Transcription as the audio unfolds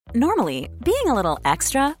Normally, being a little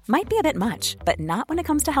extra might be a bit much, but not when it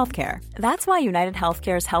comes to healthcare. That's why United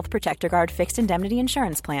Healthcare's Health Protector Guard fixed indemnity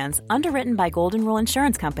insurance plans, underwritten by Golden Rule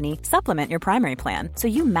Insurance Company, supplement your primary plan so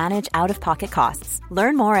you manage out-of-pocket costs.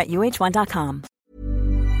 Learn more at uh1.com.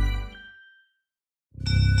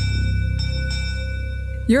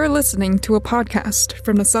 You're listening to a podcast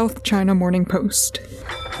from the South China Morning Post.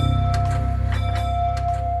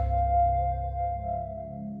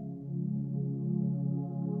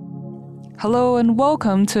 Hello and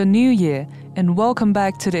welcome to a new year, and welcome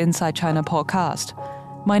back to the Inside China podcast.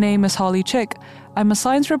 My name is Holly Chick. I'm a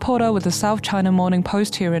science reporter with the South China Morning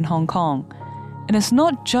Post here in Hong Kong. And it's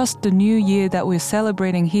not just the new year that we're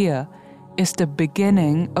celebrating here, it's the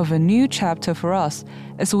beginning of a new chapter for us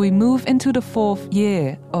as we move into the fourth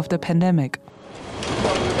year of the pandemic.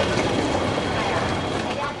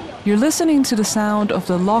 You're listening to the sound of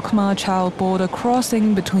the Lok Ma Chau border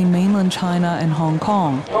crossing between mainland China and Hong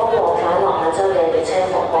Kong,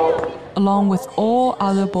 along with all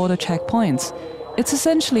other border checkpoints. It's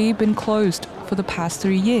essentially been closed for the past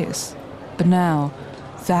 3 years. But now,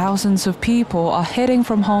 thousands of people are heading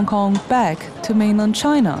from Hong Kong back to mainland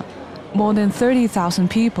China. More than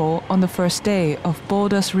 30,000 people on the first day of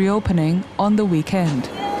borders reopening on the weekend.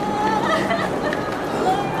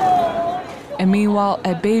 And meanwhile,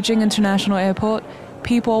 at Beijing International Airport,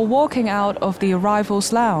 people are walking out of the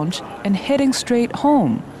arrivals lounge and heading straight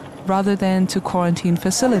home, rather than to quarantine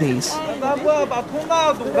facilities.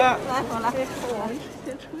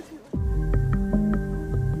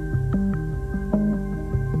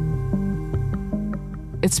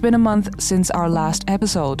 It's been a month since our last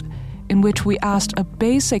episode, in which we asked a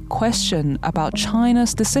basic question about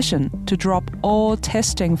China's decision to drop all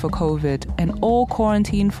testing for COVID and all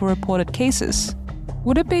quarantine for reported cases.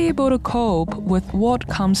 Would it be able to cope with what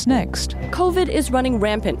comes next? COVID is running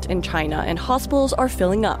rampant in China and hospitals are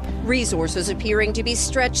filling up. Resources appearing to be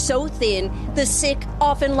stretched so thin, the sick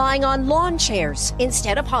often lying on lawn chairs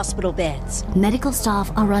instead of hospital beds. Medical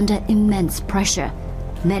staff are under immense pressure.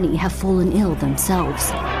 Many have fallen ill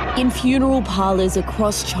themselves. In funeral parlors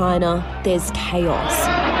across China, there's chaos.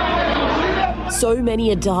 So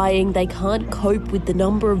many are dying, they can't cope with the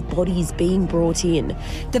number of bodies being brought in.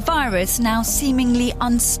 The virus now seemingly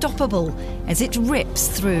unstoppable as it rips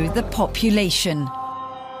through the population.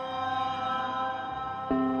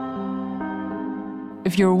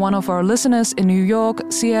 If you're one of our listeners in New York,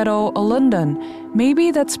 Seattle, or London,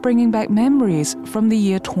 maybe that's bringing back memories from the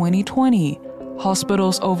year 2020.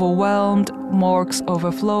 Hospitals overwhelmed, morgues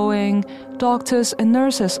overflowing, doctors and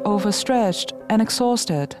nurses overstretched and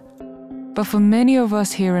exhausted. But for many of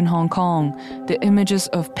us here in Hong Kong, the images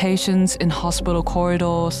of patients in hospital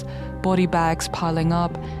corridors, body bags piling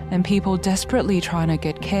up, and people desperately trying to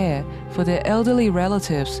get care for their elderly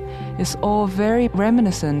relatives is all very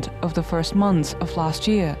reminiscent of the first months of last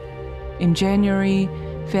year, in January,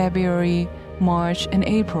 February, March, and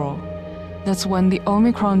April. That's when the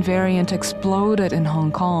Omicron variant exploded in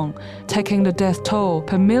Hong Kong, taking the death toll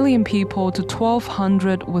per million people to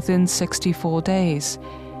 1,200 within 64 days.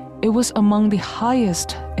 It was among the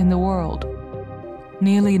highest in the world.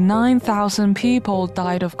 Nearly 9,000 people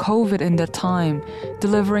died of COVID in that time,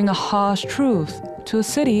 delivering a harsh truth to a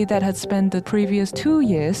city that had spent the previous 2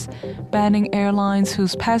 years banning airlines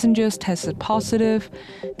whose passengers tested positive,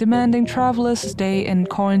 demanding travelers stay in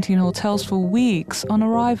quarantine hotels for weeks on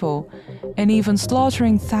arrival, and even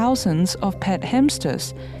slaughtering thousands of pet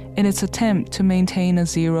hamsters in its attempt to maintain a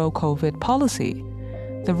zero COVID policy.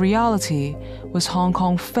 The reality was Hong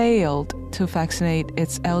Kong failed to vaccinate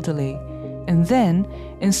its elderly, and then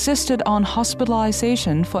insisted on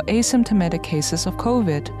hospitalization for asymptomatic cases of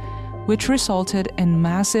COVID, which resulted in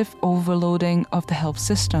massive overloading of the health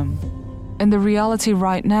system. And the reality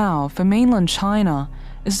right now for mainland China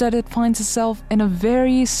is that it finds itself in a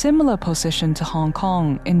very similar position to Hong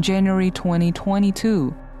Kong in January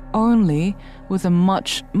 2022, only with a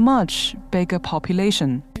much, much bigger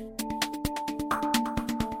population.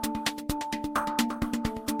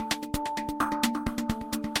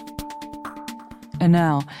 And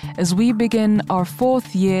now, as we begin our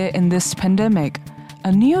fourth year in this pandemic,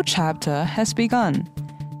 a new chapter has begun.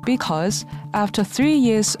 Because after 3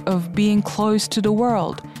 years of being closed to the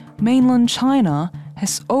world, mainland China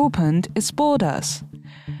has opened its borders.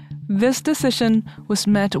 This decision was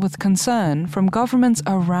met with concern from governments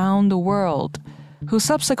around the world, who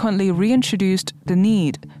subsequently reintroduced the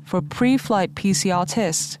need for pre-flight PCR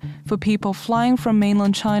tests for people flying from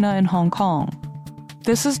mainland China and Hong Kong.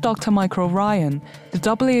 This is Dr. Michael Ryan, the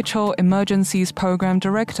WHO Emergencies Program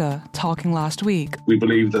Director, talking last week. We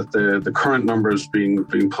believe that the current numbers being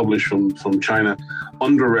published from China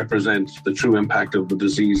underrepresent the true impact of the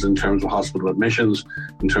disease in terms of hospital admissions,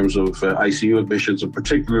 in terms of ICU admissions, and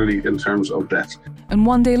particularly in terms of deaths. And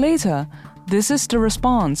one day later, this is the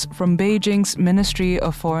response from Beijing's Ministry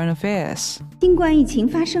of Foreign Affairs.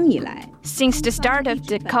 Since the start of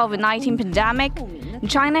the COVID-19 pandemic,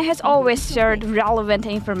 China has always shared relevant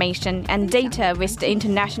information and data with the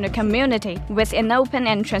international community with an open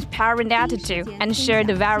and transparent attitude, and shared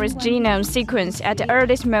the virus genome sequence at the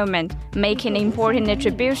earliest moment, making important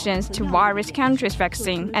contributions to various countries'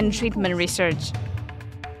 vaccine and treatment research.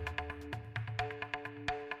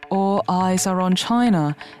 All eyes are on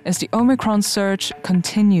China as the Omicron surge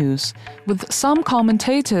continues, with some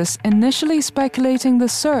commentators initially speculating the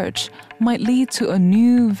surge might lead to a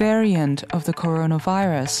new variant of the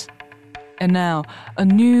coronavirus. And now, a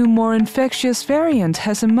new, more infectious variant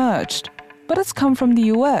has emerged, but it's come from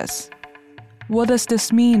the US. What does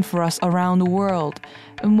this mean for us around the world,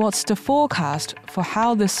 and what's the forecast for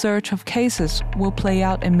how the surge of cases will play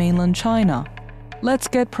out in mainland China? Let's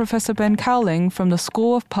get Professor Ben Cowling from the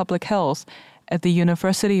School of Public Health at the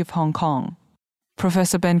University of Hong Kong.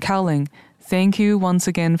 Professor Ben Cowling, thank you once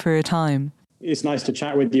again for your time. It's nice to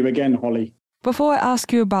chat with you again, Holly. Before I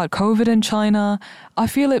ask you about COVID in China, I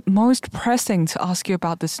feel it most pressing to ask you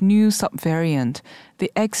about this new subvariant,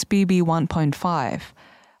 the XBB 1.5.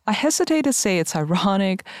 I hesitate to say it's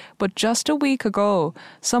ironic, but just a week ago,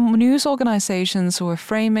 some news organizations were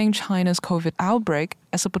framing China's COVID outbreak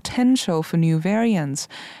as a potential for new variants,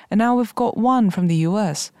 and now we've got one from the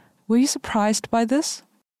US. Were you surprised by this?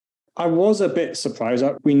 I was a bit surprised.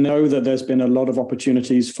 We know that there's been a lot of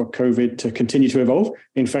opportunities for COVID to continue to evolve.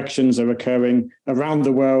 Infections are occurring around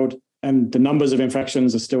the world, and the numbers of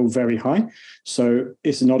infections are still very high. So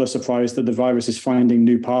it's not a surprise that the virus is finding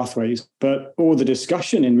new pathways. But all the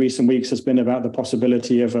discussion in recent weeks has been about the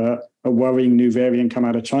possibility of a worrying new variant come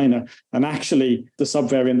out of China. And actually, the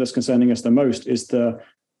subvariant that's concerning us the most is the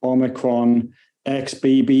Omicron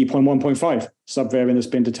XBB.1.5 subvariant that's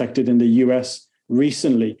been detected in the US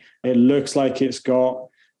recently. It looks like it's got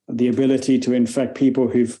the ability to infect people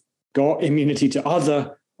who've got immunity to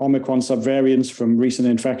other Omicron subvariants from recent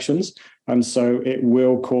infections. And so it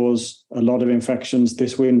will cause a lot of infections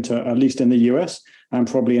this winter, at least in the US and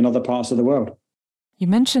probably in other parts of the world. You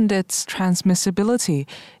mentioned its transmissibility.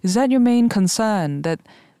 Is that your main concern, that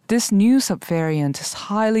this new subvariant is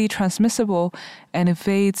highly transmissible and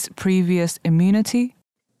evades previous immunity?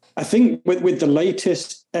 I think with the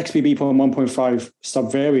latest XBB.1.5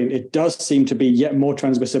 subvariant, it does seem to be yet more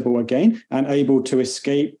transmissible again and able to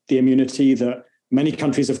escape the immunity that many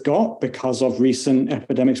countries have got because of recent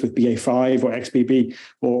epidemics with BA5 or XBB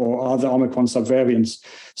or other Omicron subvariants.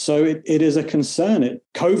 So it is a concern.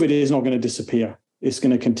 COVID is not going to disappear. It's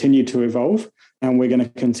going to continue to evolve, and we're going to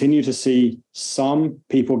continue to see some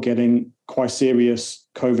people getting quite serious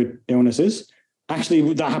COVID illnesses.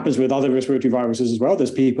 Actually, that happens with other respiratory viruses as well.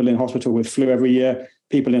 There's people in hospital with flu every year,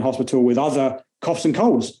 people in hospital with other coughs and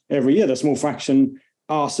colds every year. The small fraction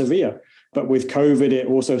are severe. But with COVID, it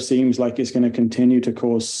also seems like it's going to continue to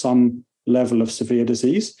cause some level of severe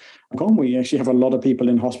disease. We actually have a lot of people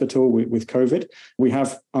in hospital with COVID. We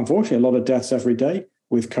have, unfortunately, a lot of deaths every day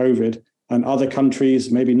with COVID. And other countries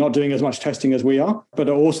maybe not doing as much testing as we are, but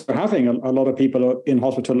are also having a lot of people in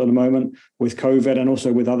hospital at the moment with COVID and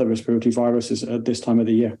also with other respiratory viruses at this time of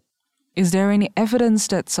the year. Is there any evidence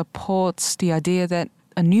that supports the idea that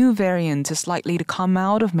a new variant is likely to come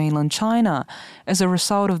out of mainland China as a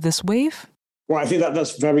result of this wave? Well, I think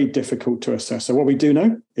that's very difficult to assess. So what we do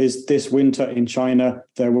know is this winter in China,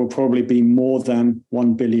 there will probably be more than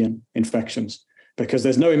 1 billion infections because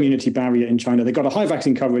there's no immunity barrier in China. They've got a high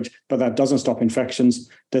vaccine coverage, but that doesn't stop infections.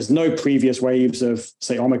 There's no previous waves of,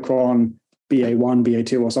 say, Omicron, BA1,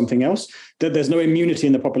 BA2 or something else. There's no immunity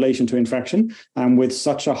in the population to infection. And with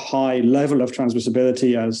such a high level of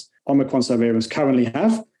transmissibility as Omicron subvariants currently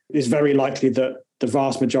have, it's very likely that the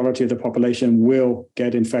vast majority of the population will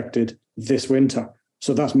get infected this winter.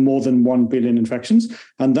 So that's more than 1 billion infections.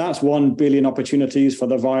 And that's 1 billion opportunities for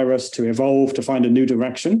the virus to evolve, to find a new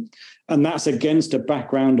direction. And that's against a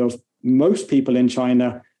background of most people in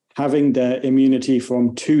China having their immunity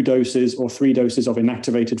from 2 doses or 3 doses of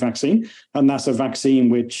inactivated vaccine. And that's a vaccine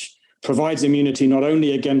which provides immunity not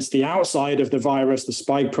only against the outside of the virus, the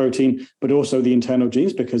spike protein, but also the internal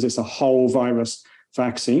genes, because it's a whole virus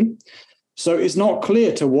vaccine. So it's not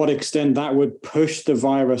clear to what extent that would push the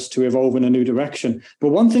virus to evolve in a new direction. But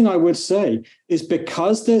one thing I would say is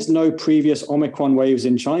because there's no previous Omicron waves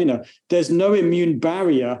in China, there's no immune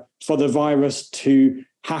barrier for the virus to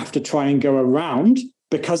have to try and go around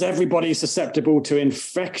because everybody's susceptible to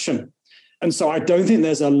infection. And so I don't think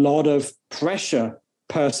there's a lot of pressure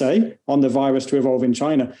per se on the virus to evolve in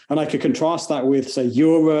China. And I could contrast that with, say,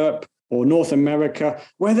 Europe or North America,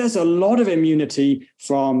 where there's a lot of immunity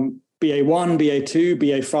from BA1, BA2,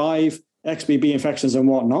 BA5, XBB infections and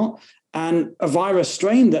whatnot. And a virus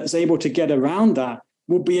strain that's able to get around that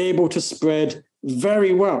will be able to spread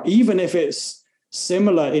very well, even if it's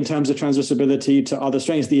similar in terms of transmissibility to other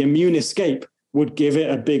strains. The immune escape would give it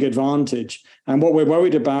a big advantage. And what we're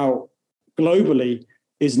worried about globally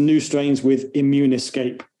is new strains with immune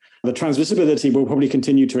escape. The transmissibility will probably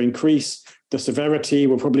continue to increase. The severity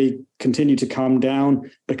will probably continue to come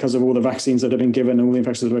down because of all the vaccines that have been given and all the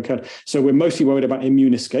infections that have occurred. So we're mostly worried about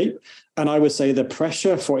immune escape. And I would say the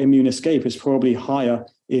pressure for immune escape is probably higher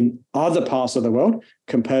in other parts of the world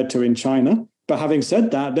compared to in China. But having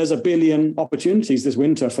said that, there's a billion opportunities this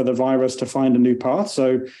winter for the virus to find a new path.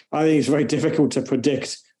 So I think it's very difficult to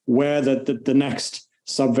predict where the next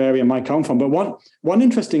subvariant might come from. But one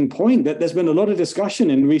interesting point, that there's been a lot of discussion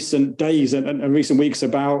in recent days and recent weeks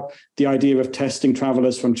about the idea of testing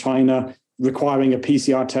travelers from China, requiring a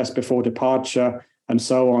PCR test before departure and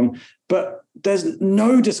so on. But there's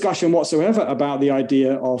no discussion whatsoever about the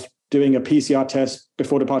idea of doing a PCR test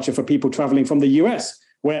before departure for people traveling from the US,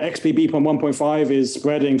 where XBB.1.5 is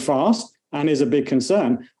spreading fast and is a big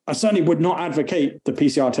concern. I certainly would not advocate the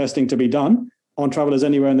PCR testing to be done on travelers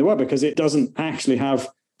anywhere in the world because it doesn't actually have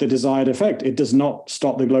the desired effect. It does not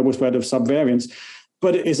stop the global spread of subvariants.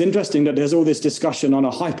 But it is interesting that there's all this discussion on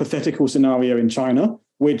a hypothetical scenario in China,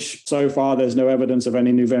 which so far there's no evidence of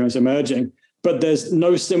any new variants emerging. But there's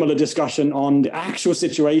no similar discussion on the actual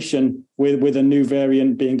situation with a new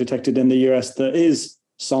variant being detected in the US that is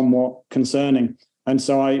somewhat concerning. And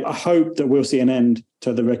so I hope that we'll see an end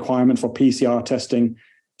to the requirement for PCR testing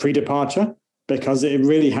pre-departure, because it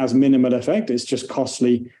really has minimal effect. It's just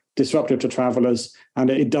costly, disruptive to travelers, and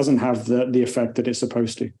it doesn't have the effect that it's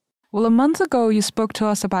supposed to. Well, a month ago, you spoke to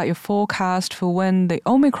us about your forecast for when the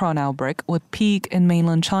Omicron outbreak would peak in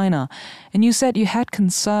mainland China. And you said you had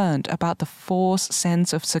concerned about the false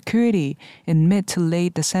sense of security in mid to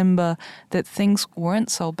late December, that things weren't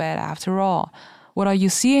so bad after all. What are you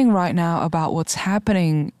seeing right now about what's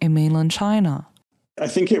happening in mainland China? I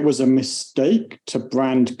think it was a mistake to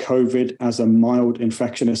brand COVID as a mild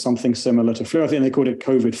infection, as something similar to flu. I think they called it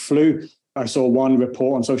COVID flu. I saw one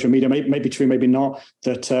report on social media, maybe true, maybe not,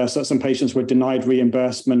 that some patients were denied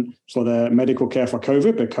reimbursement for their medical care for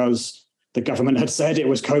COVID because the government had said it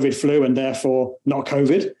was COVID flu and therefore not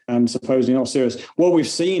COVID and supposedly not serious. What we've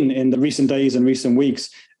seen in the recent days and recent weeks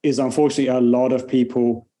is unfortunately a lot of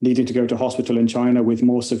people needing to go to hospital in China with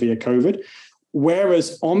more severe COVID.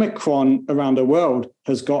 Whereas Omicron around the world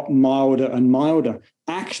has got milder and milder.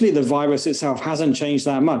 Actually, the virus itself hasn't changed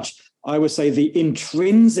that much. I would say the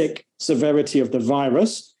intrinsic severity of the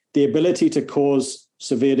virus, the ability to cause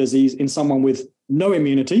severe disease in someone with no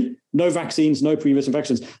immunity, no vaccines, no previous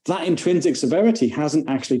infections, that intrinsic severity hasn't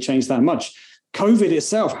actually changed that much. COVID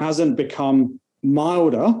itself hasn't become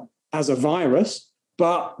milder as a virus,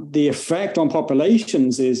 but the effect on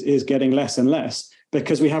populations is getting less and less,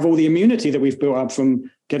 because we have all the immunity that we've built up from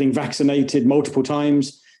getting vaccinated multiple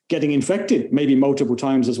times, getting infected maybe multiple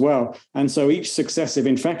times as well. And so each successive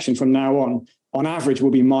infection from now on average, will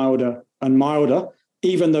be milder and milder,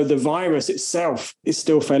 even though the virus itself is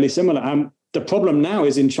still fairly similar. And the problem now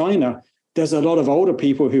is in China, there's a lot of older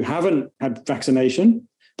people who haven't had vaccination.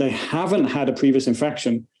 They haven't had a previous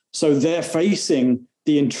infection. So they're facing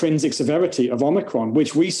the intrinsic severity of Omicron,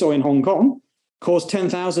 which we saw in Hong Kong, caused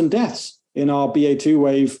 10,000 deaths in our BA2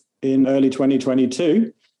 wave in early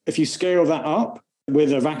 2022. If you scale that up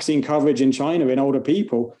with a vaccine coverage in China in older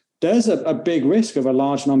people, there's a big risk of a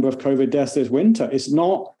large number of COVID deaths this winter. It's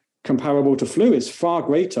not comparable to flu. It's far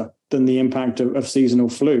greater than the impact of seasonal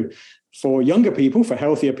flu. For younger people, for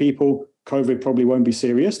healthier people, COVID probably won't be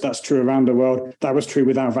serious. That's true around the world. That was true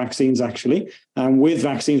without vaccines, actually. And with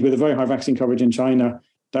vaccines, with a very high vaccine coverage in China,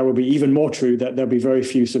 that will be even more true, that there'll be very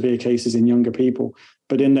few severe cases in younger people.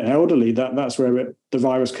 But in the elderly, that's where the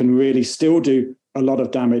virus can really still do a lot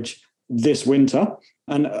of damage this winter.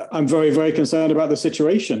 And I'm very, very concerned about the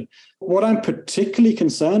situation. What I'm particularly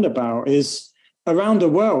concerned about is around the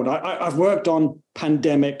world. I've worked on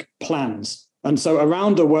pandemic plans. And so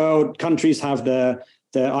around the world, countries have their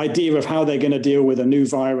idea of how they're going to deal with a new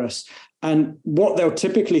virus. And what they'll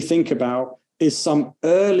typically think about is some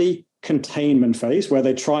early containment phase where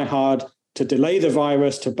they try hard to delay the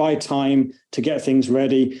virus, to buy time, to get things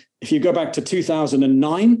ready. If you go back to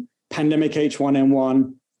 2009, pandemic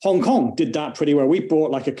H1N1, Hong Kong did that pretty well. We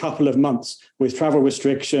bought like a couple of months with travel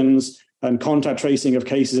restrictions and contact tracing of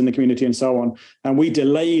cases in the community and so on. And we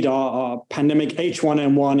delayed our pandemic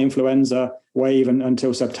H1N1 influenza wave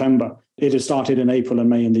until September. It has started in April and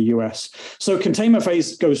May in the US. So containment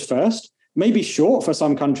phase goes first, maybe short for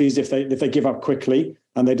some countries if they give up quickly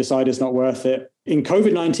and they decide it's not worth it. In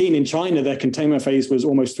COVID-19 in China, their containment phase was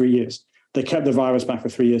almost 3 years. They kept the virus back for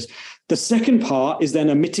 3 years. The second part is then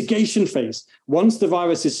a mitigation phase. Once the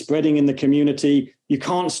virus is spreading in the community, you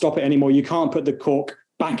can't stop it anymore. You can't put the cork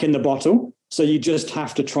back in the bottle. So you just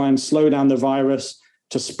have to try and slow down the virus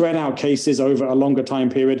to spread out cases over a longer time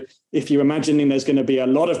period. If you're imagining there's going to be a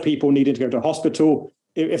lot of people needing to go to hospital,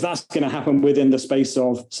 if that's going to happen within the space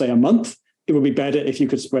of, say, a month, it would be better if you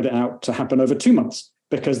could spread it out to happen over 2 months,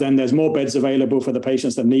 because then there's more beds available for the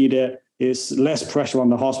patients that need it. It's less pressure on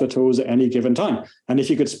the hospitals at any given time. And if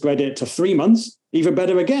you could spread it to 3 months, even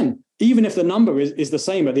better again. Even if the number is the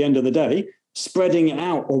same at the end of the day, spreading it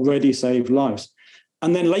out already saved lives.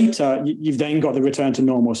 And then later, you've then got the return to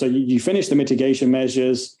normal. So you finish the mitigation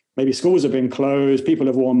measures, maybe schools have been closed, people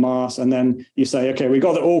have worn masks, and then you say, okay, we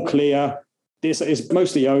got it all clear. This is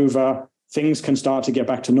mostly over. Things can start to get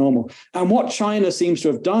back to normal. And what China seems to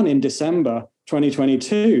have done in December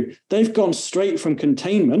 2022, they've gone straight from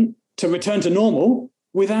containment to return to normal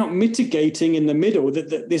without mitigating in the middle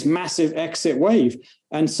this massive exit wave.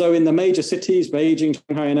 And so in the major cities, Beijing,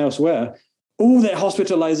 Shanghai, and elsewhere, all their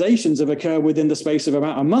hospitalizations have occurred within the space of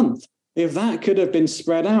about a month. If that could have been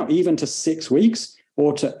spread out even to 6 weeks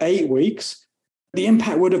or to 8 weeks, the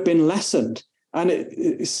impact would have been lessened. And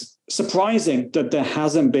it's surprising that there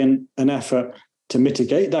hasn't been an effort to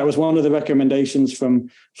mitigate. That was one of the recommendations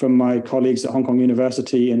from my colleagues at Hong Kong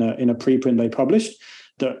University in a preprint they published,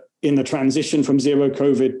 that in the transition from zero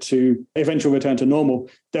COVID to eventual return to normal,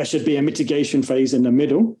 there should be a mitigation phase in the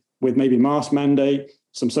middle with maybe mask mandate,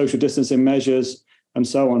 some social distancing measures, and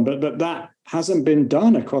so on. But that hasn't been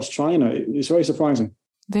done across China. It's very surprising.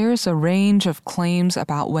 There's a range of claims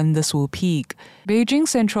about when this will peak. Beijing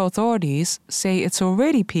central authorities say it's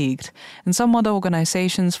already peaked, and some other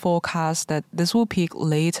organizations forecast that this will peak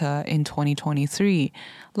later in 2023.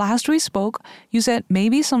 Last we spoke, you said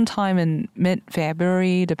maybe sometime in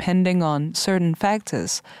mid-February, depending on certain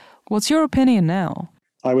factors. What's your opinion now?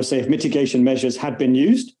 I would say if mitigation measures had been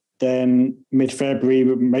used, then mid-February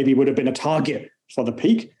maybe would have been a target for the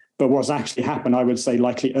peak. But what's actually happened, I would say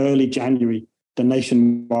likely early January, the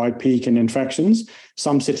nationwide peak in infections.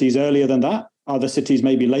 Some cities earlier than that, other cities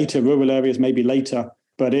maybe later, rural areas maybe later.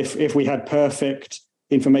 But if we had perfect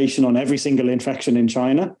information on every single infection in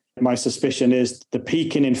China, my suspicion is the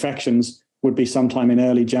peak in infections would be sometime in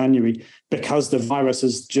early January, because the virus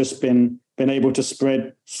has just been able to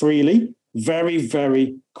spread freely, very,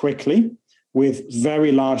 very quickly, with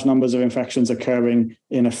very large numbers of infections occurring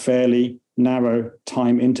in a fairly narrow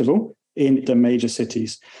time interval in the major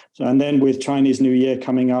cities. And then with Chinese New Year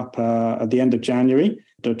coming up at the end of January,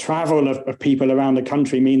 the travel of people around the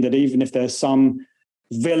country mean that even if there's some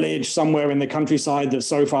village somewhere in the countryside that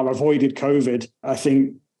so far avoided COVID, I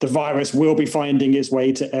think the virus will be finding its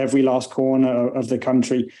way to every last corner of the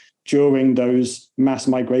country during those mass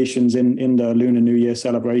migrations in the Lunar New Year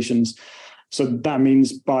celebrations. So that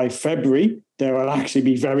means by February, there will actually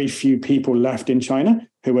be very few people left in China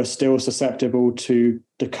who are still susceptible to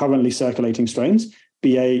the currently circulating strains,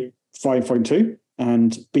 BA5.2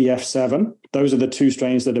 and BF7. Those are the two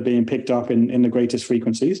strains that are being picked up in the greatest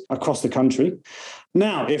frequencies across the country.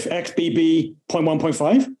 Now, if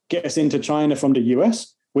XBB.1.5 gets into China from the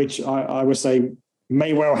US, which I would say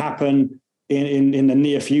may well happen in the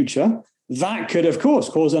near future, that could, of course,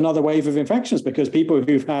 cause another wave of infections, because people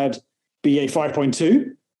who've had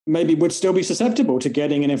BA5.2 maybe would still be susceptible to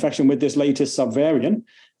getting an infection with this latest subvariant.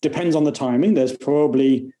 Depends on the timing. There's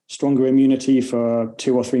probably stronger immunity for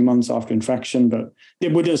 2 or 3 months after infection, but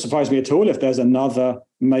it wouldn't surprise me at all if there's another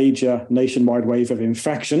major nationwide wave of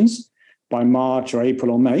infections by March or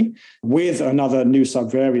April or May with another new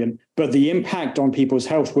subvariant. But the impact on people's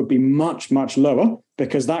health would be much, much lower,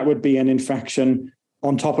 because that would be an infection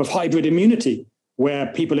on top of hybrid immunity, where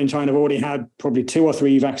people in China have already had probably 2 or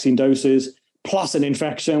 3 vaccine doses, plus an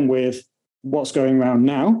infection with what's going around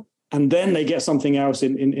now, and then they get something else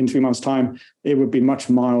in 3 months' time. It would be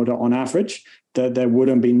much milder on average. There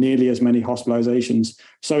wouldn't be nearly as many hospitalizations.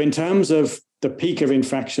 So in terms of the peak of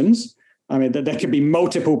infections, I mean, there could be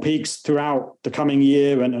multiple peaks throughout the coming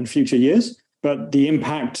year and future years, but the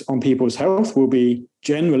impact on people's health will be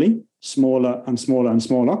generally smaller and smaller and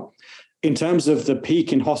smaller. In terms of the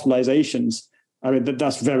peak in hospitalizations, I mean,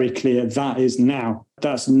 that's very clear. That is now.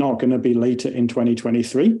 That's not going to be later in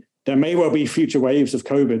 2023. There may well be future waves of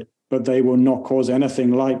COVID, but they will not cause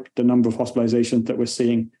anything like the number of hospitalizations that we're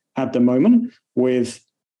seeing at the moment, with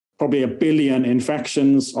probably 1 billion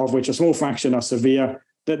infections, of which a small fraction are severe.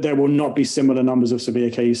 That there will not be similar numbers of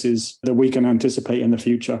severe cases that we can anticipate in the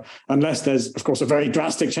future, unless there's, of course, a very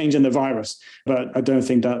drastic change in the virus. But I don't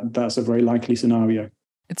think that that's a very likely scenario.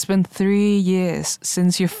 It's been 3 years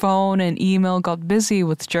since your phone and email got busy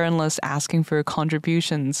with journalists asking for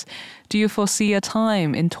contributions. Do you foresee a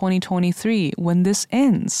time in 2023 when this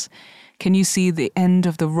ends? Can you see the end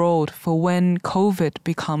of the road for when COVID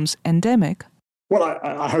becomes endemic? Well,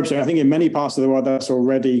 I hope so. I think in many parts of the world that's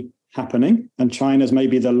already happening, and China's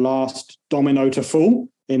maybe the last domino to fall,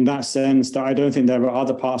 in that sense that I don't think there are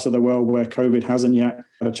other parts of the world where COVID hasn't yet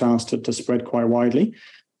had a chance to spread quite widely.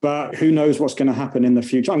 But who knows what's going to happen in the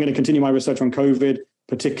future. I'm going to continue my research on COVID,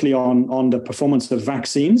 particularly on the performance of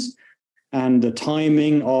vaccines and the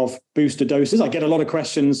timing of booster doses. I get a lot of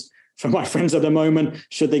questions from my friends at the moment.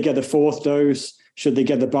 Should they get the 4th dose? Should they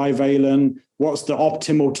get the bivalent? What's the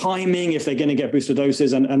optimal timing if they're going to get booster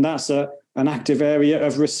doses? And that's an active area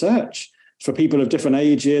of research for people of different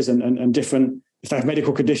ages and different, if they have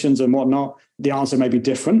medical conditions and whatnot, the answer may be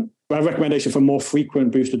different. But a recommendation for more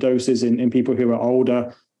frequent booster doses in people who are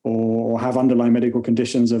older or have underlying medical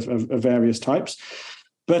conditions of various types.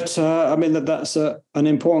 But I mean, that's an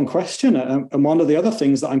important question. And one of the other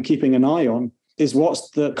things that I'm keeping an eye on is what's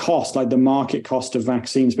the cost, like the market cost of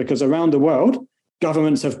vaccines, because around the world,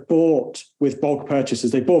 governments have bought with bulk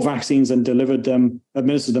purchases. They bought vaccines and delivered them,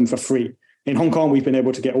 administered them for free. In Hong Kong, we've been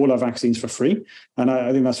able to get all our vaccines for free. And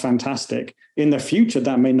I think that's fantastic. In the future,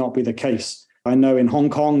 that may not be the case. I know in Hong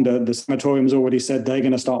Kong, the sanatorium's already said they're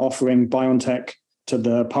going to start offering BioNTech to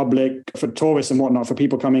the public, for tourists and whatnot, for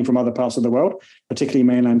people coming from other parts of the world, particularly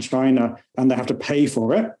mainland China, and they have to pay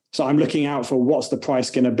for it. So I'm looking out for what's the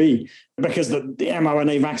price going to be, because the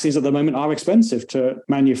mRNA vaccines at the moment are expensive to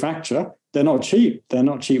manufacture. They're not cheap. They're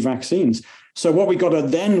not cheap vaccines. So what we got to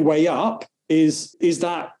then weigh up is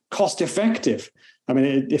that cost effective? I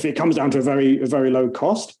mean, if it comes down to a very low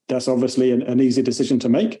cost, that's obviously an easy decision to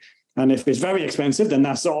make. And if it's very expensive, then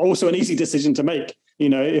that's also an easy decision to make. You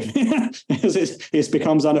know, if it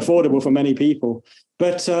becomes unaffordable for many people.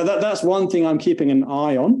 But that's one thing I'm keeping an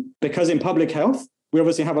eye on, because in public health, we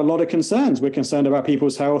obviously have a lot of concerns. We're concerned about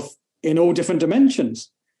people's health in all different dimensions.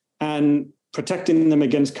 And protecting them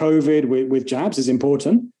against COVID with jabs is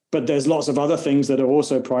important, but there's lots of other things that are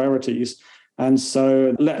also priorities. And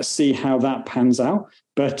so let's see how that pans out.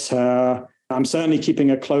 But I'm certainly keeping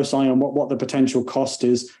a close eye on what the potential cost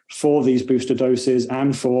is for these booster doses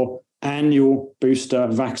and for annual booster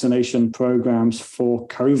vaccination programs for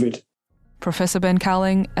COVID. Professor Ben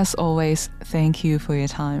Cowling, as always, thank you for your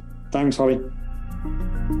time. Thanks, Holly.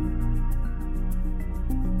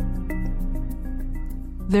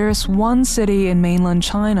 There is one city in mainland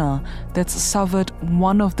China that's suffered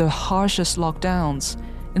one of the harshest lockdowns,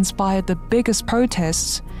 inspired the biggest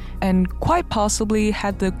protests, and quite possibly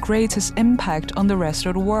had the greatest impact on the rest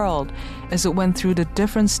of the world as it went through the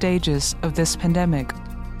different stages of this pandemic.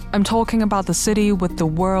 I'm talking about the city with the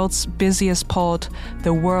world's busiest port,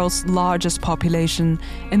 the world's largest population,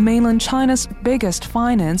 and mainland China's biggest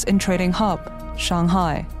finance and trading hub,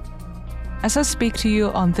 Shanghai. As I speak to you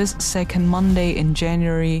on this second Monday in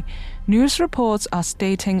January, news reports are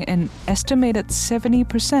stating an estimated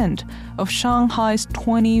 70% of Shanghai's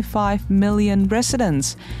 25 million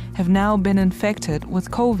residents have now been infected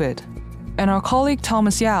with COVID. And our colleague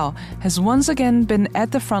Thomas Yao has once again been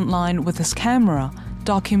at the front line with his camera,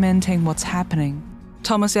 documenting what's happening.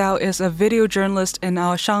 Thomas Yao is a video journalist in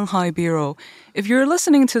our Shanghai bureau. If you're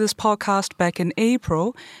listening to this podcast back in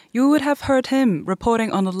April, you would have heard him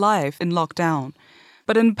reporting on the life in lockdown.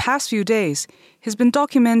 But in the past few days, he's been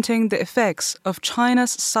documenting the effects of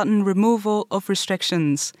China's sudden removal of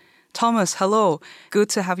restrictions. Thomas, hello. Good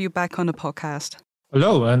to have you back on the podcast.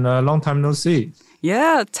 Hello, and long time no see.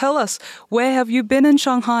 Yeah, tell us, where have you been in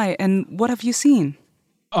Shanghai and what have you seen?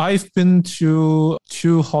 I've been to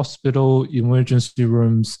 2 hospital emergency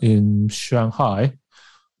rooms in Shanghai.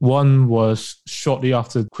 One was shortly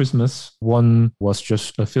after Christmas. One was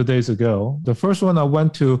just a few days ago. The first one I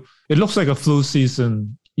went to, it looks like a flu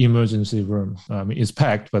season emergency room. I mean, it's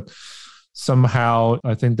packed, but somehow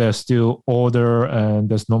I think there's still order and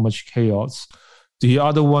there's not much chaos. The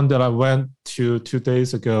other one that I went to 2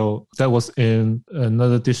 days ago, that was in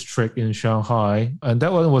another district in Shanghai, and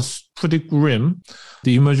that one was pretty grim.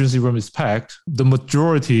 The emergency room is packed. The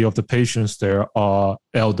majority of the patients there are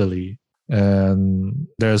elderly, and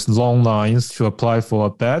there's long lines to apply for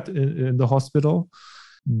a bed in the hospital.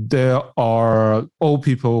 there are old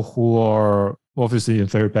people who are obviously in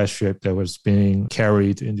very bad shape that was being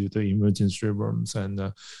carried into the emergency rooms.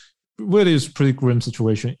 And really it's a pretty grim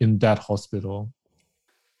situation in that hospital.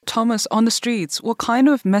 Thomas, on the streets, what kind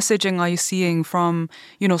of messaging are you seeing from,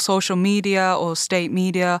 social media or state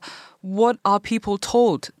media? What are people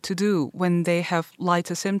told to do when they have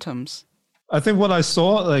lighter symptoms? I think what I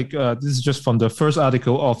saw, this is just from the first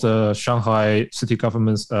article of the Shanghai city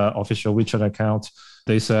government's official WeChat account.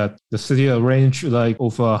 They said the city arranged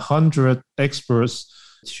over 100 experts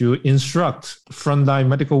to instruct frontline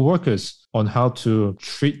medical workers on how to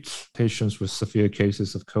treat patients with severe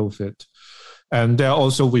cases of COVID. And there are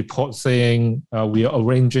also reports saying we are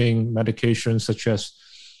arranging medications such as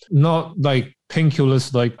not like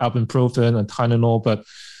painkillers like ibuprofen and Tylenol, but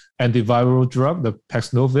antiviral drug, the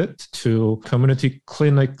Paxlovid, to community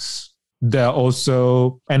clinics. There are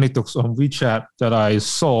also anecdotes on WeChat that I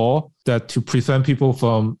saw that to prevent people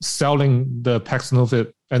from selling the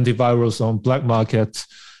Paxlovid antivirals on black market,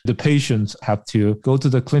 the patients have to go to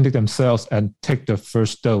the clinic themselves and take the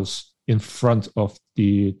first dose in front of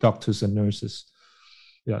the doctors and nurses.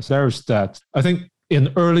 Yes, there is that. I think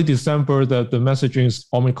in early December, the messaging is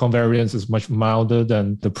Omicron variants is much milder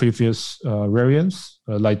than the previous variants,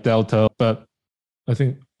 like Delta. But I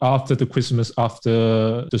think after the Christmas,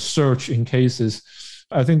 after the surge in cases,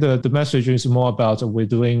 I think the messaging is more about we're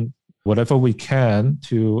doing whatever we can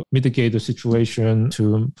to mitigate the situation,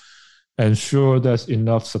 to ensure there's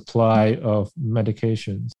enough supply of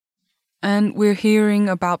medications. And we're hearing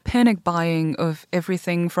about panic buying of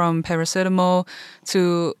everything from paracetamol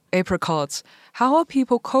to apricots. How are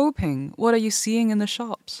people coping? What are you seeing in the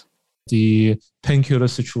shops? The painkiller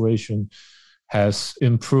situation has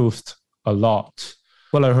improved a lot.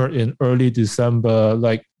 What I heard in early December,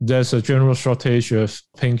 there's a general shortage of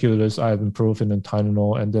painkillers, ibuprofen and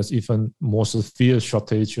Tylenol, and there's even more severe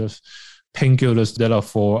shortage of painkillers that are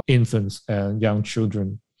for infants and young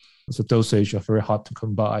children. So dosage are very hard to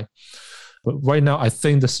come by. But right now, I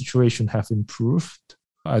think the situation has improved.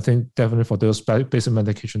 I think definitely for those basic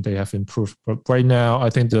medication, they have improved. But right now, I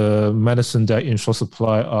think the medicine that in short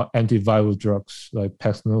supply are antiviral drugs like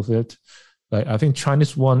Paxlovid. I think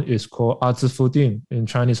Chinese one is called Azifudin. In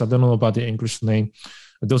Chinese, I don't know about the English name.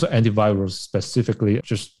 Those are antivirals specifically,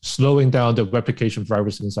 just slowing down the replication of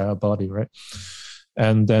virus inside our body, right?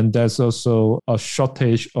 And then there's also a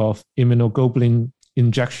shortage of immunoglobulin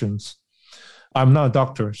injections. I'm not a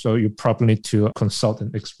doctor, so you probably need to consult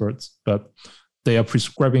an expert, but they are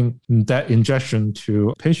prescribing that injection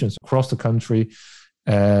to patients across the country,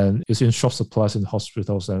 and it's in short supplies in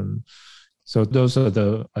hospitals. And so those are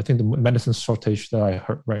the medicine shortage that I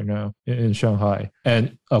heard right now in Shanghai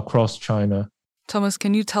and across China. Thomas,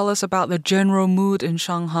 can you tell us about the general mood in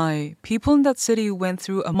Shanghai? People in that city went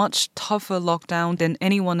through a much tougher lockdown than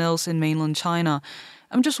anyone else in mainland China.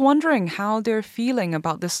 I'm just wondering how they're feeling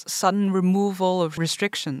about this sudden removal of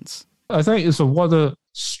restrictions. I think it's a rather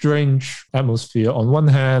strange atmosphere. On one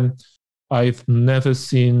hand, I've never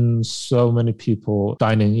seen so many people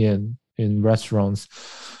dining in restaurants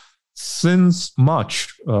since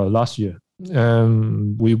March last year.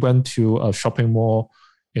 We went to a shopping mall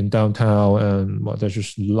in downtown, and there's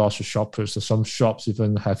just lots of shoppers. So some shops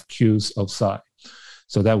even have queues outside.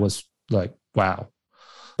 So that was wow.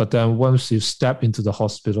 But then once you step into the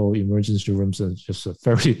hospital emergency rooms, it's just a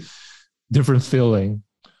very different feeling.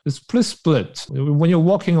 It's pretty split. When you're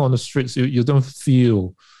walking on the streets, you don't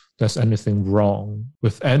feel there's anything wrong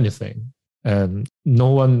with anything. And no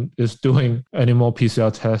one is doing any more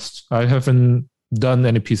PCR tests. I haven't done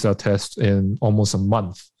any PCR tests in almost a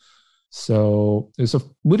month. So it's a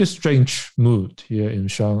really strange mood here in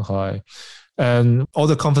Shanghai. And all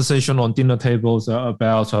the conversation on dinner tables are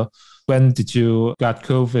about when did you get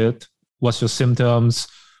COVID? What's your symptoms?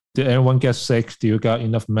 Did anyone get sick? Do you got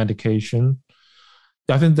enough medication?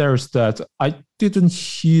 I think there's that. I didn't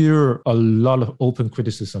hear a lot of open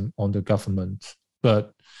criticism on the government,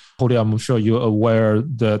 but Holly, I'm sure you're aware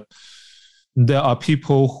that there are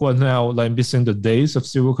people who are now missing the days of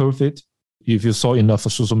zero COVID. If you saw enough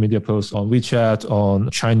social media posts on WeChat, on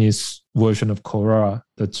Chinese version of Quora,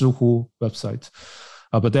 the Zhihu website.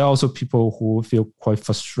 But there are also people who feel quite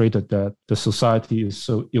frustrated that the society is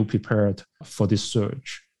so ill-prepared for this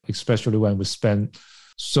surge, especially when we spend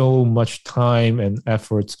so much time and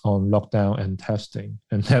efforts on lockdown and testing.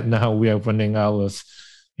 And that now we are running out of,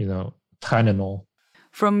 Tylenol.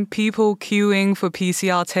 From people queuing for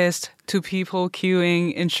PCR tests to people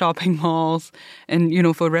queuing in shopping malls and,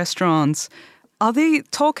 for restaurants. Are they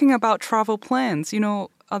talking about travel plans?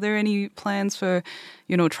 Are there any plans for,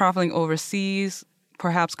 traveling overseas,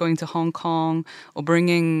 perhaps going to Hong Kong or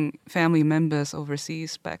bringing family members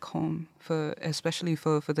overseas back home, especially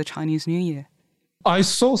for the Chinese New Year? I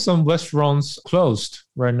saw some restaurants closed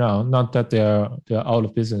right now. Not that they're out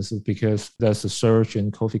of business, because there's a surge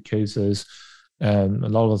in COVID cases, and a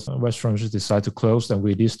lot of restaurants decide to close and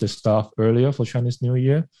release the staff earlier for Chinese New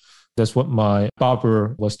Year. That's what my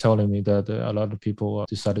barber was telling me, that a lot of people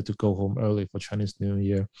decided to go home early for Chinese New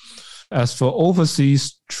Year. As for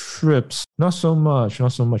overseas trips, not so much.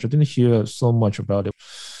 I didn't hear so much about it.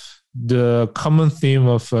 The common theme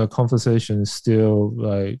of conversation is still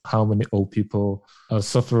like how many old people are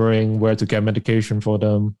suffering, where to get medication for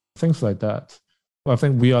them, things like that. I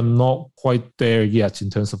think we are not quite there yet in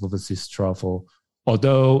terms of overseas travel.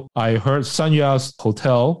 Although I heard Sanya's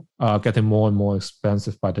hotel are getting more and more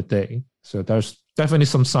expensive by the day. So there's definitely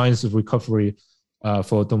some signs of recovery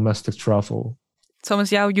for domestic travel.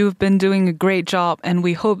 Thomas Yao, you've been doing a great job, and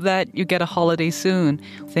we hope that you get a holiday soon.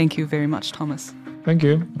 Thank you very much, Thomas. Thank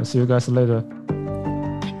you. I'll see you guys later.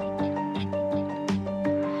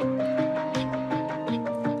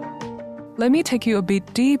 Let me take you a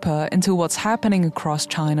bit deeper into what's happening across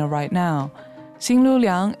China right now. Xinglu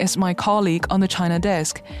Liang is my colleague on the China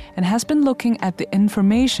desk and has been looking at the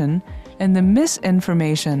information and the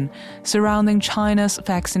misinformation surrounding China's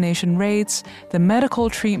vaccination rates, the medical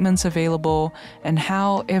treatments available, and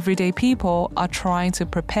how everyday people are trying to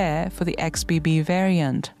prepare for the XBB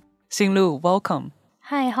variant. Xinglu, welcome.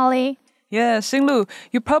 Hi, Holly. Yeah, Xinglu,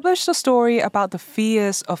 you published a story about the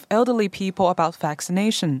fears of elderly people about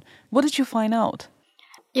vaccination. What did you find out?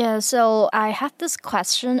 Yeah, so I have this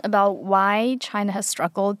question about why China has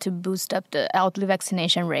struggled to boost up the elderly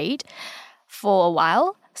vaccination rate for a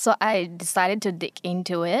while. So I decided to dig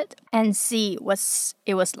into it and see what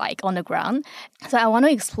it was like on the ground. So I want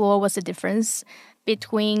to explore what's the difference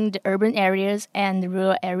between the urban areas and the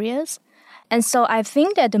rural areas. And so I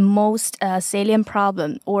think that the most salient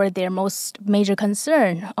problem, or their most major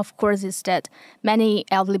concern, of course, is that many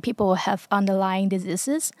elderly people have underlying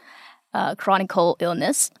diseases, chronic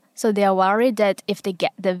illness. So they are worried that if they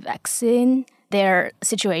get the vaccine, their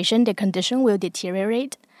condition will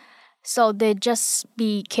deteriorate. So they just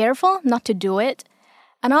be careful not to do it.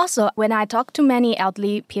 And also, when I talk to many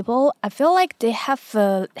elderly people, I feel like they have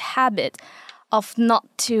a habit of not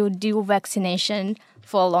to do vaccination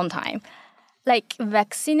for a long time. Like,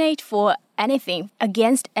 vaccinate for anything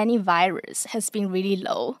against any virus has been really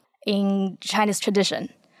low in Chinese tradition.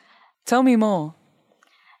 Tell me more.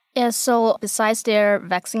 Yeah, so besides their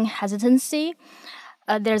vaccine hesitancy,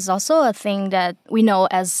 there's also a thing that we know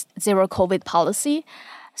as zero COVID policy.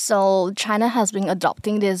 So China has been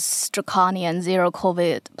adopting this draconian zero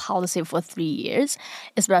COVID policy for 3 years,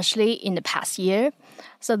 especially in the past year.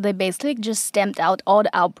 So they basically just stamped out all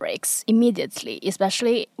the outbreaks immediately,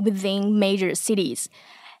 especially within major cities.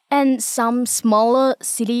 And some smaller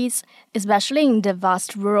cities, especially in the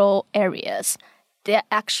vast rural areas, they're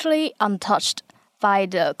actually untouched by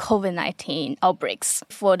the COVID-19 outbreaks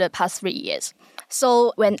for the past 3 years.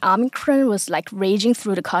 So when Omicron was raging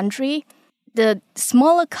through the country, the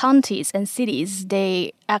smaller counties and cities,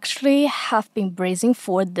 they actually have been bracing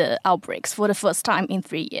for the outbreaks for the first time in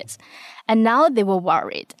 3 years. And now they were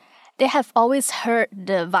worried. They have always heard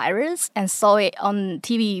the virus and saw it on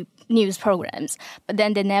TV news programs, but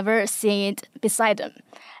then they never see it beside them.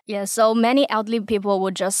 Yeah, so many elderly people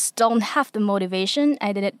will just don't have the motivation,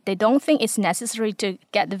 and they don't think it's necessary to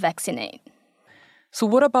get the vaccine. So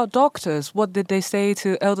what about doctors? What did they say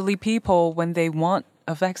to elderly people when they want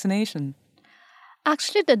a vaccination?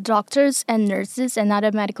 Actually, the doctors and nurses and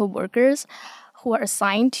other medical workers who are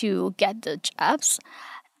assigned to get the jabs,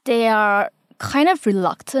 they are kind of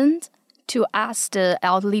reluctant to ask the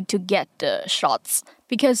elderly to get the shots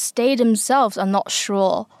because they themselves are not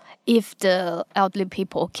sure if the elderly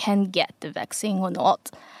people can get the vaccine or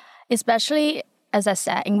not, especially, as I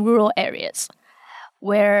said, in rural areas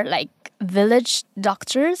where village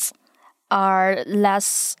doctors are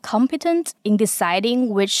less competent in deciding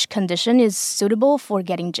which condition is suitable for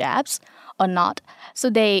getting jabs or not. So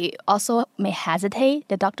they also may hesitate.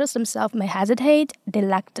 The doctors themselves may hesitate. They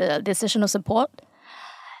lack the decisional support.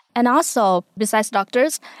 And also, besides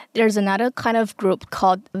doctors, there's another kind of group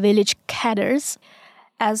called village cadres.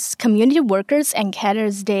 As community workers and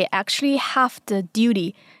cadres, they actually have the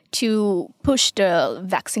duty to push the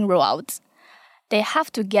vaccine rollouts. They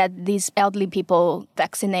have to get these elderly people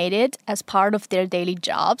vaccinated as part of their daily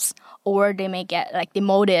jobs, or they may get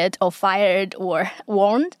demoted or fired or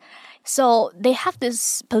warned. So they have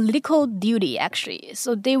this political duty, actually.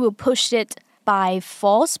 So they will push it by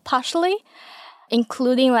force, partially,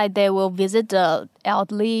 including they will visit the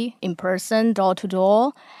elderly in person, door to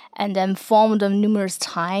door, and then phoned them numerous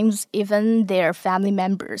times, even their family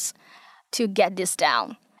members, to get this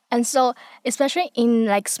down. And so, especially in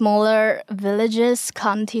like smaller villages,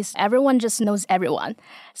 counties, everyone just knows everyone.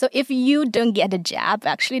 So if you don't get a jab,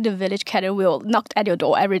 actually the village catter will knock at your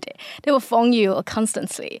door every day. They will phone you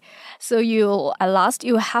constantly. So at last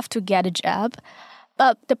you have to get a jab.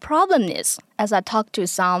 But the problem is, as I talked to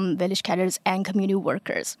some village catters and community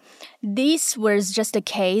workers, this was just a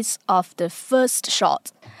case of the first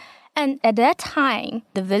shot. And at that time,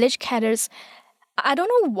 the village catters, I don't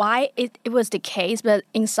know why it was the case, but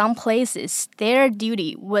in some places, their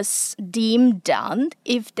duty was deemed done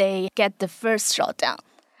if they get the first shot down.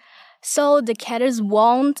 So the catters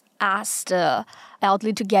won't ask the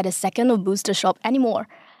elderly to get a second or booster shot anymore.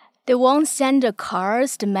 They won't send the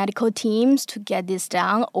cars, the medical teams to get this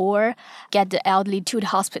down or get the elderly to the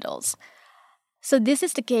hospitals. So this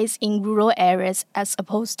is the case in rural areas as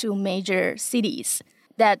opposed to major cities,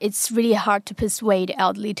 that it's really hard to persuade the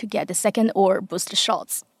elderly to get the second or booster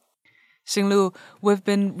shots. Xinglu, we've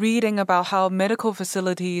been reading about how medical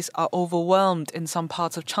facilities are overwhelmed in some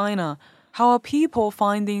parts of China. How are people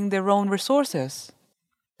finding their own resources?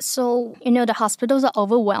 So, the hospitals are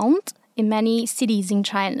overwhelmed in many cities in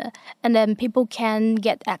China, and then people can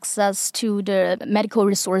get access to the medical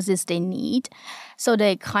resources they need. So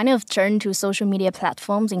they kind of turn to social media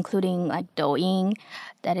platforms, including like Douyin,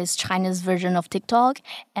 that is China's version of TikTok,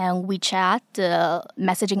 and WeChat, the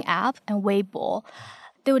messaging app, and Weibo.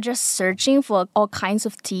 They were just searching for all kinds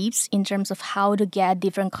of tips in terms of how to get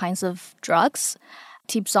different kinds of drugs,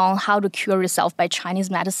 tips on how to cure yourself by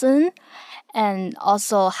Chinese medicine, and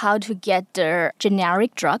also how to get the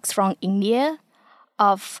generic drugs from India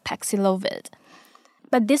of Paxlovid.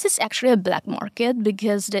 But this is actually a black market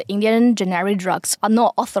because the Indian generic drugs are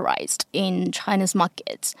not authorized in China's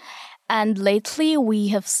markets. And lately, we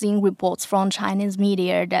have seen reports from Chinese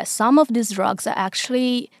media that some of these drugs are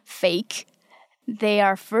actually fake. They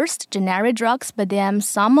are first generic drugs, but then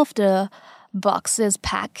some of the boxes,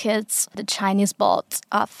 packets, the Chinese bought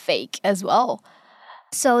are fake as well.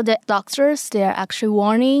 So the doctors, they're actually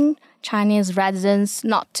warning Chinese residents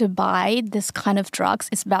not to buy this kind of drugs,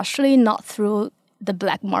 especially not through the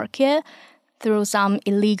black market, through some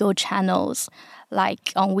illegal channels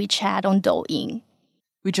like on WeChat, on Douyin.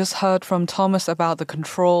 We just heard from Thomas about the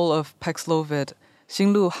control of Paxlovid.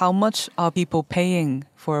 Xinglu, how much are people paying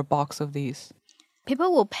for a box of these?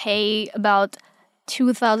 People will pay about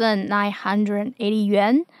 2,980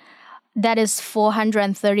 yuan. That is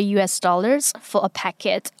 $430 for a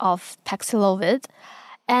packet of Paxlovid.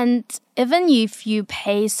 And even if you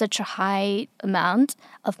pay such a high amount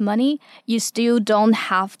of money, you still don't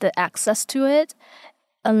have the access to it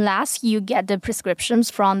unless you get the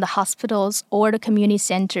prescriptions from the hospitals or the community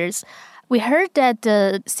centers. We heard that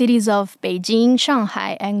the cities of Beijing,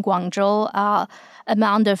 Shanghai, and Guangzhou are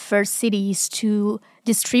among the first cities to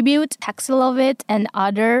distribute Paxlovid and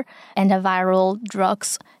other antiviral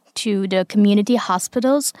drugs to the community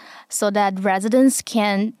hospitals so that residents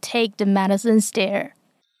can take the medicines there.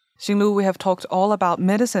 Xinglu, we have talked all about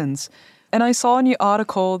medicines. And I saw in your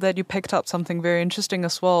article that you picked up something very interesting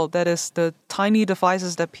as well. That is the tiny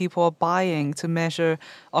devices that people are buying to measure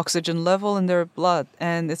oxygen level in their blood.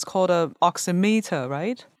 And it's called an oximeter,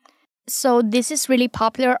 right? So this is really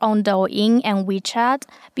popular on Douyin and WeChat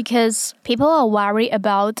because people are worried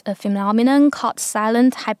about a phenomenon called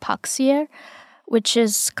silent hypoxia, which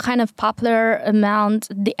is kind of popular among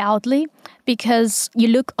the elderly because you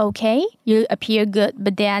look okay, you appear good,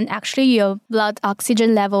 but then actually your blood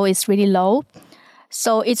oxygen level is really low.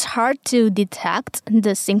 So it's hard to detect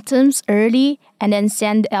the symptoms early and then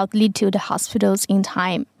send the elderly to the hospitals in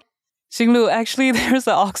time. Xinglu, actually, there's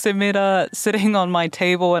an oximeter sitting on my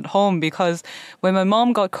table at home because when my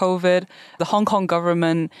mom got COVID, the Hong Kong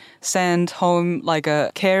government sent home like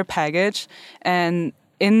a care package, and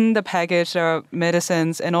in the package, there are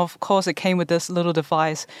medicines, and of course, it came with this little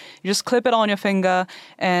device. You just clip it on your finger,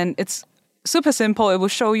 and it's super simple. It will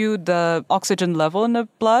show you the oxygen level in the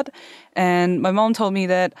blood. And my mom told me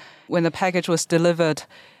that when the package was delivered,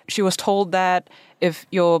 she was told that if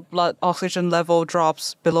your blood oxygen level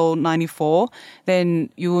drops below 94,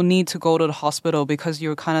 then you will need to go to the hospital because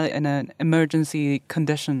you're kind of in an emergency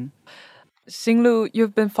condition. Xinglu,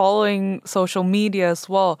 you've been following social media as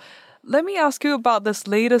well. Let me ask you about this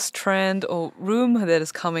latest trend or rumor that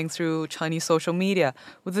is coming through Chinese social media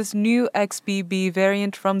with this new XBB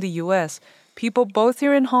variant from the US. People both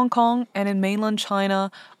here in Hong Kong and in mainland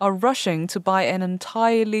China are rushing to buy an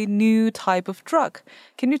entirely new type of drug.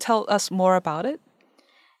 Can you tell us more about it?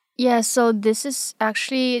 Yeah, so this is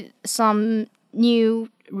actually some new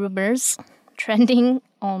rumors trending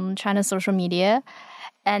on China's social media.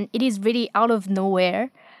 And it is really out of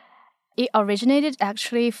nowhere. It originated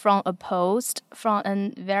actually from a post from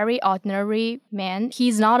a very ordinary man.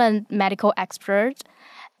 He's not a medical expert.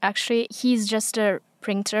 Actually, he's just a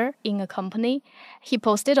printer in a company. He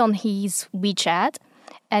posted on his WeChat,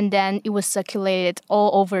 and then it was circulated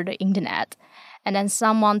all over the internet. And then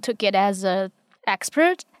someone took it as an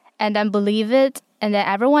expert and then believed it. And then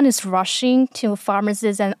everyone is rushing to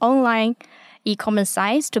pharmacies and online e-commerce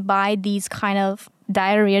sites to buy these kind of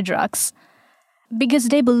diarrhea drugs because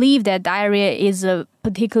they believe that diarrhea is a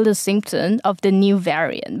particular symptom of the new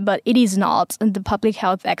variant, but it is not. And the public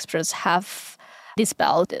health experts have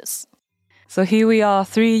dispelled this. So here we are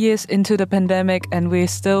 3 years into the pandemic and we're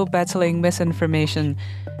still battling misinformation.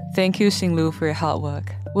 Thank you, Xinglu, for your hard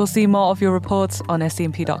work. We'll see more of your reports on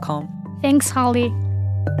scmp.com. Thanks, Holly.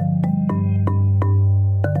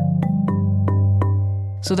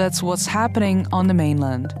 So that's what's happening on the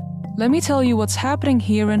mainland. Let me tell you what's happening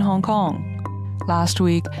here in Hong Kong. Last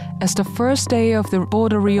week, as the first day of the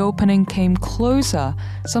border reopening came closer,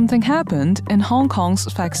 something happened in Hong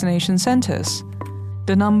Kong's vaccination centers.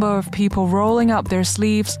 The number of people rolling up their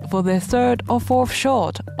sleeves for their third or fourth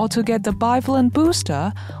shot or to get the bivalent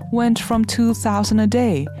booster went from 2,000 a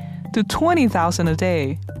day to 20,000 a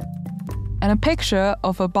day. And a picture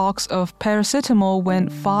of a box of paracetamol went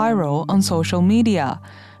viral on social media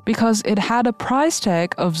because it had a price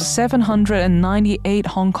tag of 798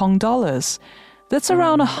 Hong Kong dollars. That's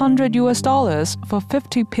around $100 for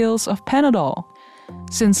 50 pills of Panadol.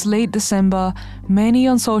 Since late December, many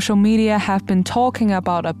on social media have been talking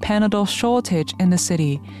about a Panadol shortage in the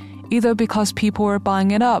city, either because people were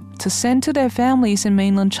buying it up to send to their families in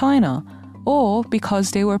mainland China, or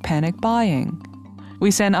because they were panic buying.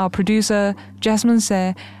 We sent our producer, Jasmine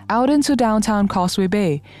Se, out into downtown Causeway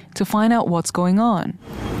Bay to find out what's going on.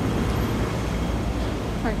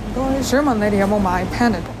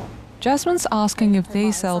 Jasmine's asking if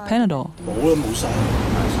they sell Panadol.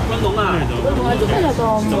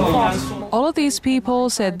 All of these people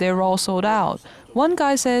said they're all sold out. One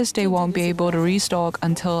guy says they won't be able to restock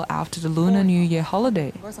until after the Lunar New Year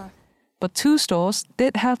holiday. But 2 stores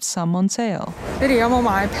did have some on sale.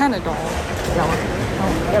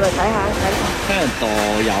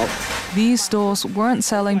 These stores weren't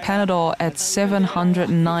selling Panadol at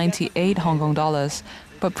 798 Hong Kong dollars,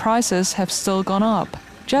 but prices have still gone up.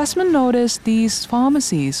 Jasmine noticed these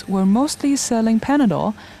pharmacies were mostly selling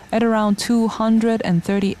Panadol at around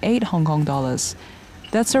 238 Hong Kong dollars.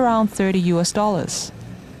 That's around $30.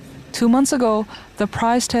 2 months ago, the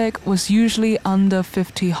price tag was usually under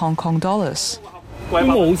 50 Hong Kong dollars.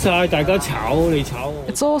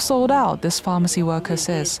 It's all sold out, this pharmacy worker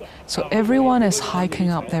says, so everyone is hiking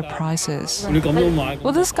up their prices.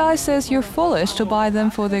 Well, this guy says you're foolish to buy them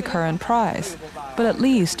for their current price, but at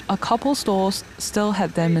least a couple stores still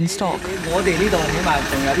had them in stock.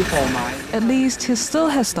 At least he still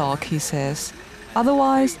has stock, he says.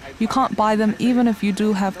 Otherwise, you can't buy them even if you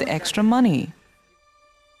do have the extra money.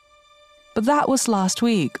 But that was last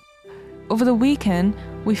week. Over the weekend,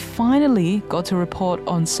 we finally got to report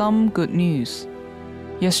on some good news.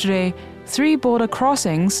 Yesterday, 3 border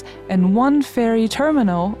crossings and 1 ferry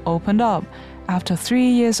terminal opened up after 3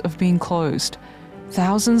 years of being closed.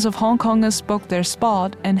 Thousands of Hong Kongers booked their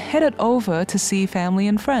spot and headed over to see family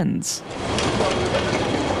and friends.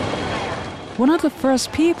 One of the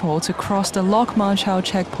first people to cross the Lok Ma Chau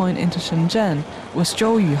checkpoint into Shenzhen was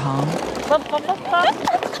Zhou Yuhang.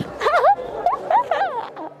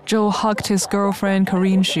 Zhou hugged his girlfriend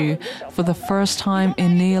Corinne Xu for the first time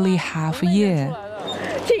in nearly half a year.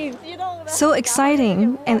 So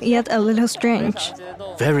exciting and yet a little strange.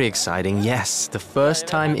 Very exciting, yes. The first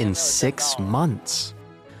time in 6 months.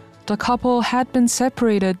 The couple had been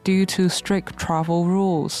separated due to strict travel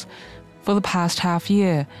rules. For the past half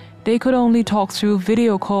year, they could only talk through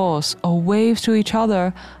video calls or wave to each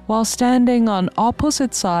other while standing on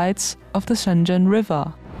opposite sides of the Shenzhen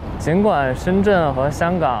River.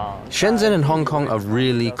 Shenzhen and Hong Kong are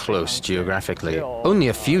really close geographically, only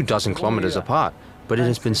a few dozen kilometers apart, but it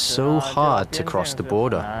has been so hard to cross the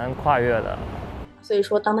border.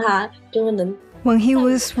 When he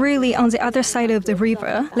was really on the other side of the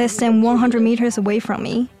river, less than 100 meters away from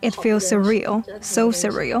me, it feels surreal, so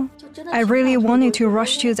surreal. I really wanted to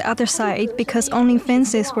rush to the other side because only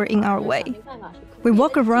fences were in our way. We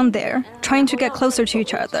walked around there, trying to get closer to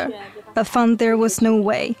each other, but found there was no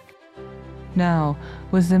way. Now,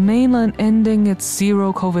 with the mainland ending its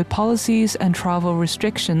zero COVID policies and travel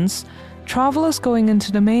restrictions, travelers going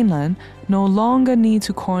into the mainland no longer need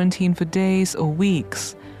to quarantine for days or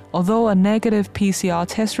weeks, although a negative PCR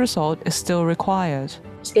test result is still required.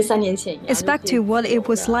 It's back to what it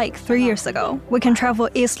was like 3 years ago. We can travel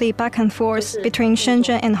easily back and forth between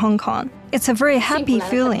Shenzhen and Hong Kong. It's a very happy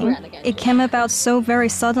feeling. It came about so very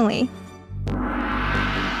suddenly.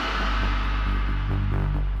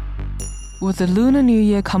 With the Lunar New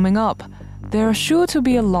Year coming up, there are sure to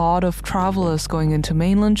be a lot of travelers going into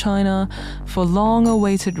mainland China for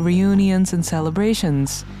long-awaited reunions and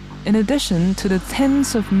celebrations, in addition to the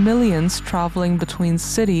tens of millions traveling between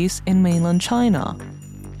cities in mainland China.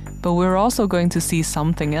 But we're also going to see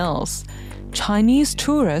something else. Chinese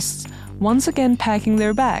tourists once again packing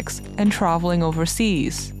their bags and traveling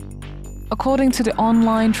overseas. According to the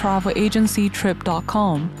online travel agency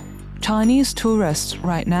Trip.com, Chinese tourists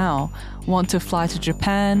right now want to fly to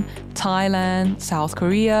Japan, Thailand, South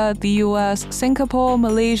Korea, the US, Singapore,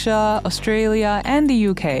 Malaysia, Australia, and the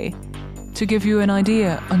UK. To give you an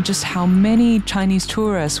idea on just how many Chinese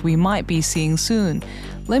tourists we might be seeing soon,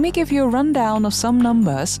 let me give you a rundown of some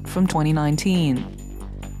numbers from 2019.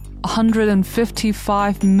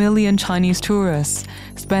 155 million Chinese tourists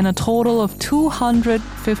spent a total of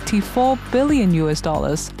 $254 billion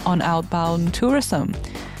on outbound tourism.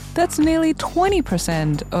 That's nearly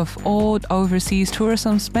 20% of all overseas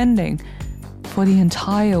tourism spending for the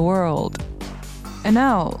entire world. And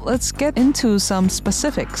now, let's get into some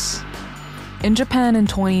specifics. In Japan in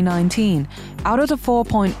 2019, out of the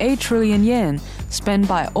 4.8 trillion yen spent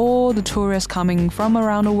by all the tourists coming from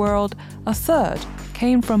around the world, a third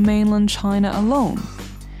came from mainland China alone.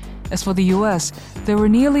 As for the US, there were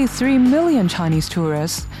nearly 3 million Chinese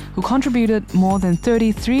tourists who contributed more than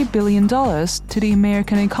 $33 billion to the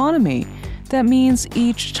American economy. That means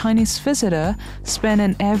each Chinese visitor spent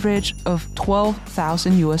an average of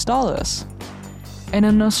 $12,000. And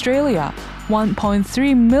in Australia,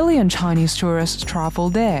 1.3 million Chinese tourists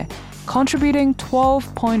traveled there, contributing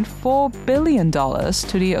 $12.4 billion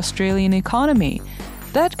to the Australian economy.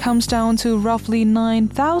 That comes down to roughly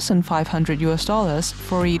 $9,500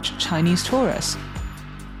 for each Chinese tourist.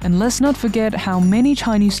 And let's not forget how many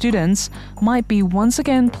Chinese students might be once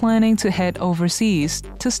again planning to head overseas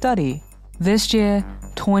to study. This year,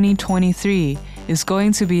 2023, is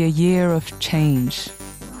going to be a year of change.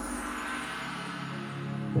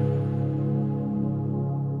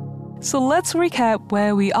 So let's recap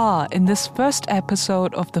where we are in this first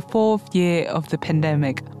episode of the 4th year of the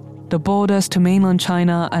pandemic. The borders to mainland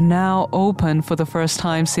China are now open for the first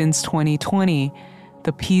time since 2020.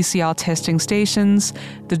 The PCR testing stations,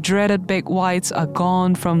 the dreaded big whites, are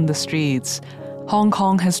gone from the streets. Hong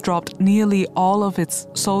Kong has dropped nearly all of its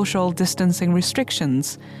social distancing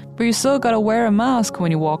restrictions, but you still gotta wear a mask when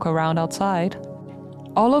you walk around outside.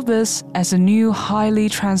 All of this as a new highly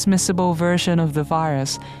transmissible version of the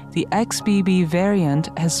virus, the XBB variant,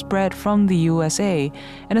 has spread from the USA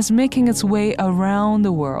and is making its way around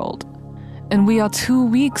the world. And we are 2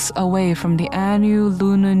 weeks away from the annual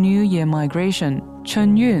Lunar New Year migration,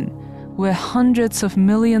 Chen Yun, where hundreds of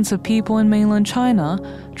millions of people in mainland China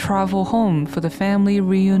travel home for the family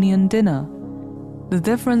reunion dinner. The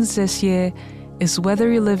difference this year is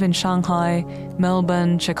whether you live in Shanghai,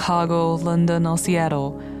 Melbourne, Chicago, London, or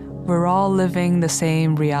Seattle, we're all living the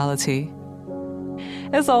same reality.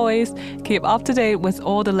 As always, keep up to date with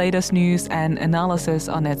all the latest news and analysis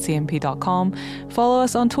on scmp.com. Follow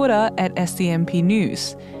us on Twitter at SCMP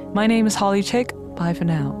News. My name is Holly Chick. Bye for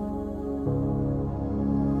now.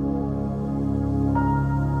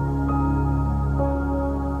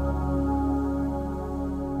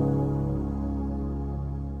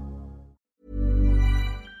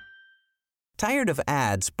 Tired of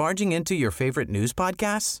ads barging into your favorite news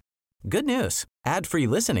podcasts? Good news. Ad-free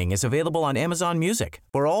listening is available on Amazon Music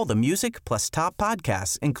for all the music plus top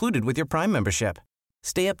podcasts included with your Prime membership.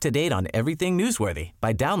 Stay up to date on everything newsworthy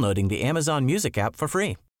by downloading the Amazon Music app for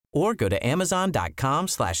free or go to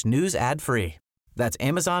amazon.com/news ad free. That's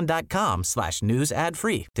amazon.com/news ad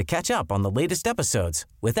free to catch up on the latest episodes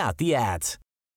without the ads.